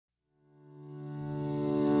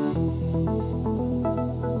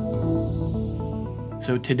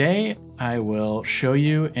So today I will show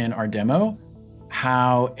you in our demo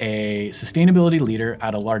how a sustainability leader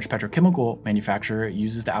at a large petrochemical manufacturer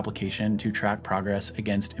uses the application to track progress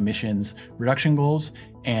against emissions reduction goals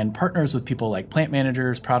and partners with people like plant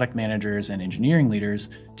managers, product managers, and engineering leaders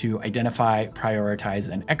to identify, prioritize,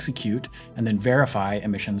 and execute, and then verify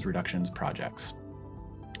emissions reductions projects.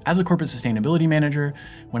 As a corporate sustainability manager,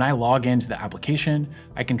 when I log into the application,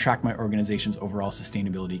 I can track my organization's overall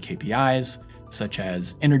sustainability KPIs, such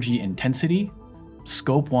as energy intensity,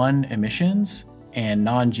 Scope 1 emissions, and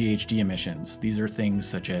non-GHG emissions. These are things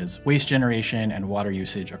such as waste generation and water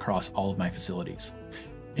usage across all of my facilities.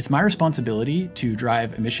 It's my responsibility to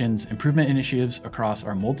drive emissions improvement initiatives across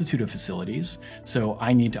our multitude of facilities, so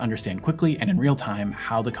I need to understand quickly and in real time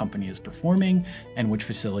how the company is performing and which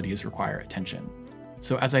facilities require attention.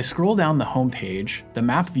 So as I scroll down the home page, the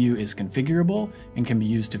map view is configurable and can be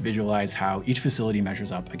used to visualize how each facility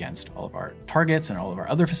measures up against all of our targets and all of our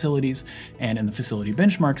other facilities. And in the facility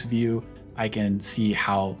benchmarks view, I can see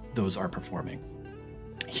how those are performing.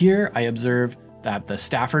 Here I observe that the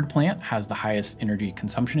Stafford plant has the highest energy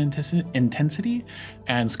consumption intensity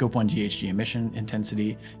and Scope 1 GHG emission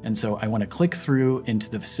intensity. And so I want to click through into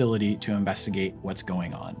the facility to investigate what's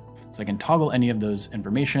going on. So I can toggle any of those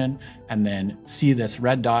information and then see this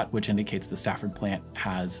red dot, which indicates the Stafford plant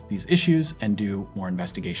has these issues, and do more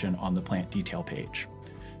investigation on the plant detail page.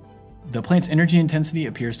 The plant's energy intensity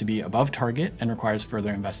appears to be above target and requires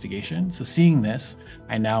further investigation. So seeing this,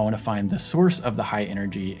 I now want to find the source of the high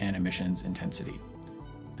energy and emissions intensity.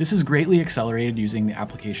 This is greatly accelerated using the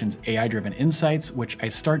application's AI-driven insights, which I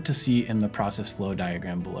start to see in the process flow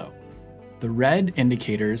diagram below. The red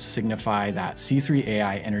indicators signify that C3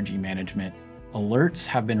 AI energy management alerts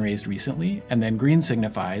have been raised recently, and then green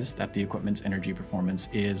signifies that the equipment's energy performance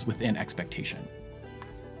is within expectation.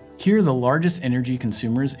 Here, the largest energy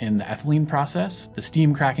consumers in the ethylene process, the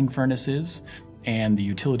steam cracking furnaces, and the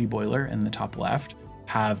utility boiler in the top left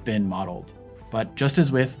have been modeled. But just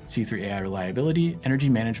as with C3 AI reliability, energy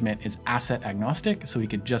management is asset agnostic, so we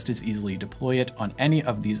could just as easily deploy it on any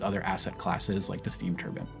of these other asset classes like the steam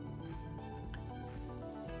turbine.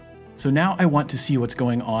 So now I want to see what's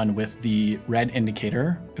going on with the red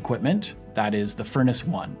indicator equipment, that is the Furnace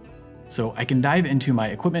 1. So I can dive into my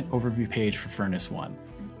equipment overview page for Furnace 1.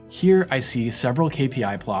 Here I see several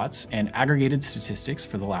KPI plots and aggregated statistics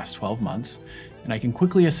for the last 12 months, and I can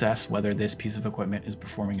quickly assess whether this piece of equipment is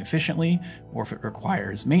performing efficiently or if it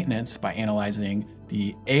requires maintenance by analyzing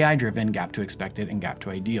the AI-driven gap to expected and gap to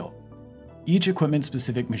ideal. Each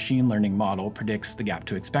equipment-specific machine learning model predicts the gap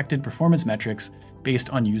to expected performance metrics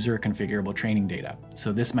based on user configurable training data.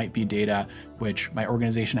 So this might be data which my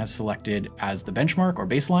organization has selected as the benchmark or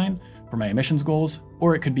baseline for my emissions goals,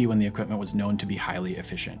 or it could be when the equipment was known to be highly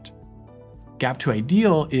efficient. Gap to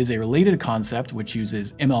ideal is a related concept which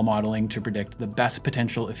uses ML modeling to predict the best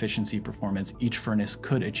potential efficiency performance each furnace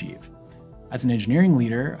could achieve. As an engineering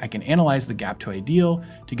leader, I can analyze the gap to ideal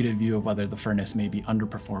to get a view of whether the furnace may be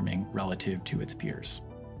underperforming relative to its peers.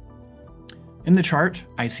 In the chart,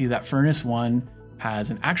 I see that Furnace 1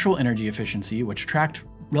 has an actual energy efficiency which tracked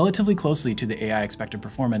relatively closely to the AI expected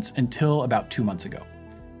performance until about 2 months ago,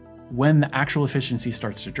 when the actual efficiency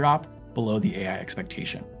starts to drop below the AI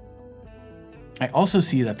expectation. I also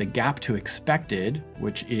see that the gap to expected,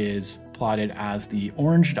 which is plotted as the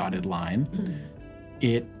orange dotted line,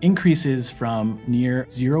 it increases from near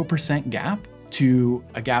 0% gap to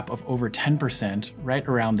a gap of over 10% right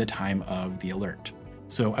around the time of the alert.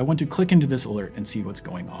 So I want to click into this alert and see what's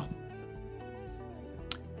going on.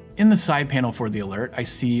 In the side panel for the alert, I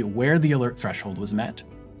see where the alert threshold was met,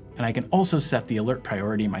 and I can also set the alert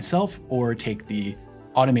priority myself or take the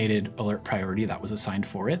automated alert priority that was assigned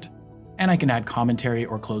for it, and I can add commentary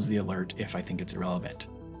or close the alert if I think it's irrelevant.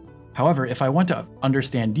 However, if I want to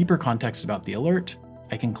understand deeper context about the alert,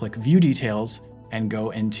 I can click View Details and go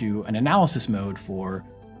into an analysis mode for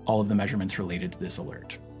all of the measurements related to this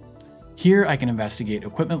alert. Here I can investigate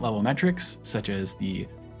equipment level metrics, such as the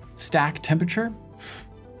stack temperature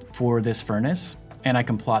for this furnace, and I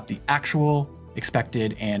can plot the actual,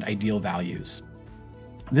 expected, and ideal values.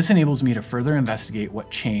 This enables me to further investigate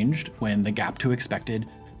what changed when the gap to expected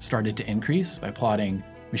started to increase by plotting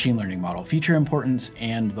machine learning model feature importance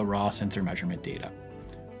and the raw sensor measurement data.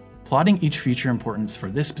 Plotting each feature importance for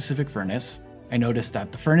this specific furnace, I noticed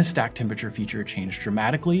that the furnace stack temperature feature changed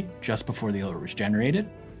dramatically just before the alert was generated.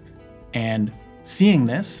 And seeing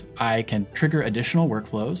this, I can trigger additional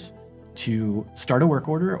workflows to start a work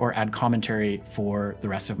order or add commentary for the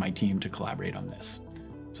rest of my team to collaborate on this.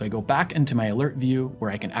 So I go back into my alert view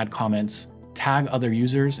where I can add comments, tag other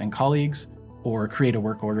users and colleagues, or create a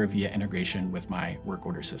work order via integration with my work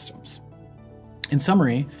order systems. In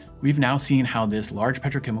summary, we've now seen how this large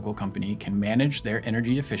petrochemical company can manage their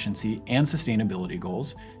energy efficiency and sustainability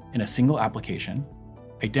goals in a single application,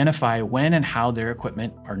 identify when and how their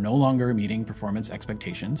equipment are no longer meeting performance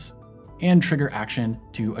expectations, and trigger action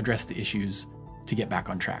to address the issues to get back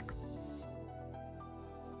on track.